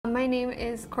My name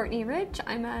is Courtney Rich.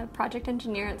 I'm a project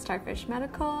engineer at StarFish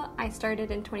Medical. I started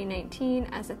in 2019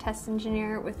 as a test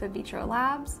engineer with the Vitro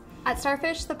Labs. At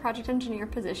StarFish, the project engineer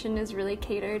position is really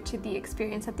catered to the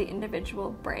experience that the individual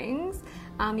brings.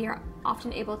 You're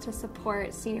often able to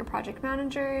support senior project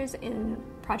managers in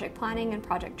project planning and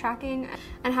project tracking,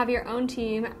 and have your own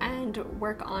team and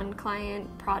work on client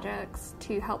projects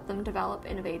to help them develop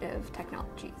innovative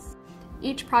technologies.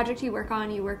 Each project you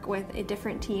work with a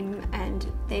different team, and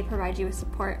they provide you with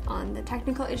support on the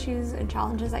technical issues and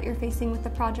challenges that you're facing with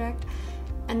the project.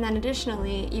 And then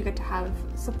additionally, you get to have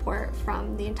support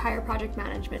from the entire project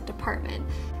management department,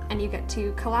 and you get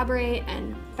to collaborate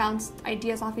and bounce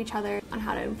ideas off each other on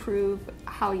how to improve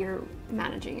how you're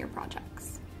managing your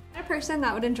projects. A person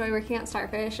that would enjoy working at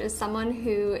StarFish is someone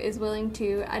who is willing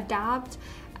to adapt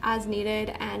as needed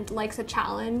and likes a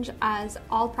challenge, as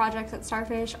all projects at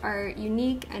StarFish are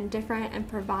unique and different and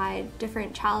provide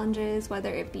different challenges,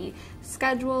 whether it be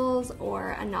schedules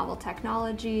or a novel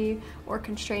technology or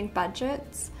constrained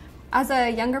budgets. As a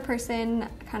younger person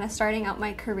kind of starting out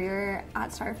my career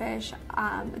at StarFish,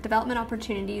 development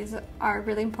opportunities are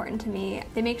really important to me.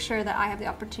 They make sure that I have the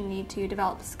opportunity to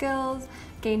develop skills,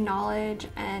 gain knowledge,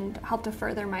 and help to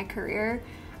further my career.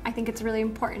 I think it's really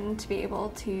important to be able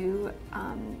to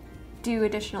do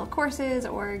additional courses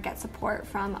or get support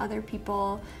from other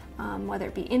people, whether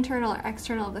it be internal or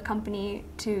external of the company,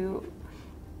 to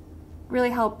really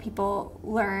help people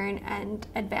learn and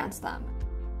advance them.